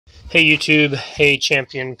Hey YouTube, hey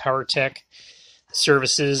Champion Power Tech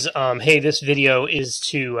Services. Hey, this video is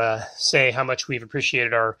to say how much we've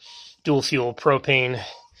appreciated our dual fuel propane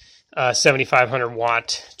 7,500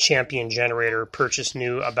 watt Champion generator purchased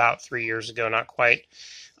new about 3 years ago, not quite.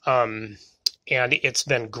 And it's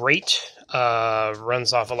been great.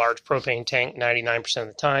 Runs off a large propane tank 99% of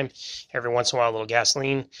the time. Every once in a while, a little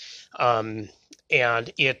gasoline.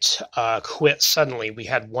 And it quit suddenly. We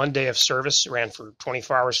had 1 day of service, ran for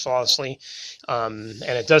 24 hours flawlessly, and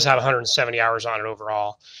it does have 170 hours on it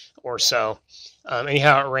overall or so.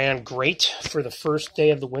 Anyhow, it ran great for the first day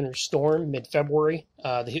of the winter storm, mid-February,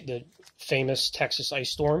 the famous Texas ice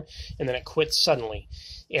storm, and then it quit suddenly.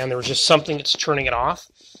 And there was just something that's turning it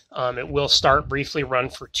off. It will start briefly, run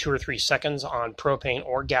for 2 or 3 seconds on propane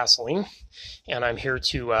or gasoline, and I'm here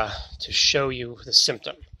to show you the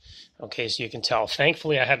symptom. Okay, so you can tell.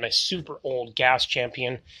 Thankfully, I had my super old gas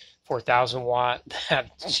Champion 4,000 watt. That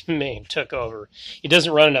main took over. It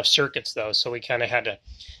doesn't run enough circuits, though, so we kind of had to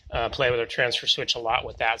play with our transfer switch a lot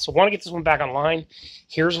with that. So I want to get this one back online.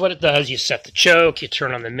 Here's what it does. You set the choke. You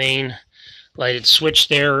turn on the main lighted switch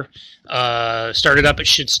there. Start it up. It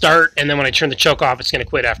should start. And then when I turn the choke off, it's going to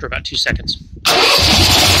quit after about 2 seconds.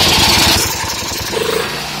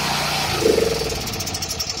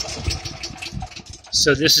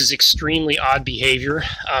 So this is extremely odd behavior.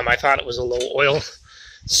 I thought it was a low oil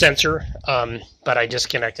sensor, but I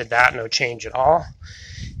disconnected that, no change at all.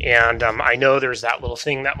 And I know there's that little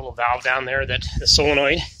thing, that little valve down there, that the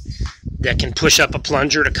solenoid that can push up a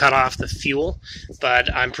plunger to cut off the fuel,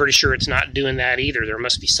 but I'm pretty sure it's not doing that either. There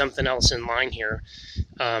must be something else in line here.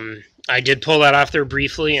 I did pull that off there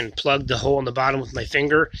briefly and plugged the hole in the bottom with my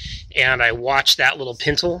finger, and I watched that little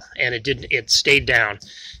pintle, and it stayed down.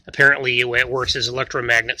 Apparently, the way it works is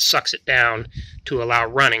electromagnet sucks it down to allow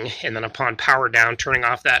running, and then upon power down, turning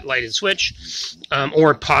off that lighted switch,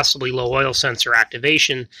 or possibly low oil sensor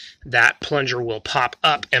activation, that plunger will pop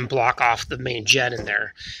up and block off the main jet in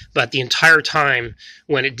there. But the entire time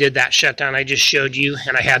when it did that shutdown I just showed you,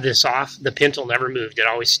 and I had this off, the pintle never moved. It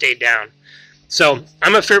always stayed down. So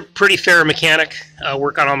I'm a pretty fair mechanic,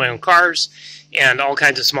 work on all my own cars and all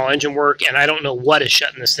kinds of small engine work, and I don't know what is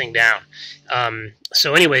shutting this thing down.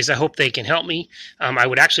 So anyways, I hope they can help me. I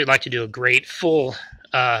would actually like to do a great full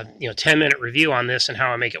 10-minute review on this and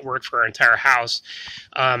how I make it work for our entire house.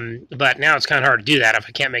 But now it's kind of hard to do that if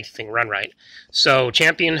I can't make the thing run right. So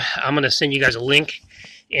Champion, I'm going to send you guys a link,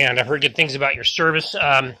 and I've heard good things about your service.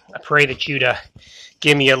 I pray that you'd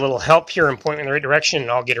give me a little help here and point me in the right direction, and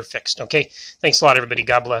I'll get her fixed. Okay? Thanks a lot, everybody.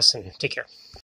 God bless, and take care.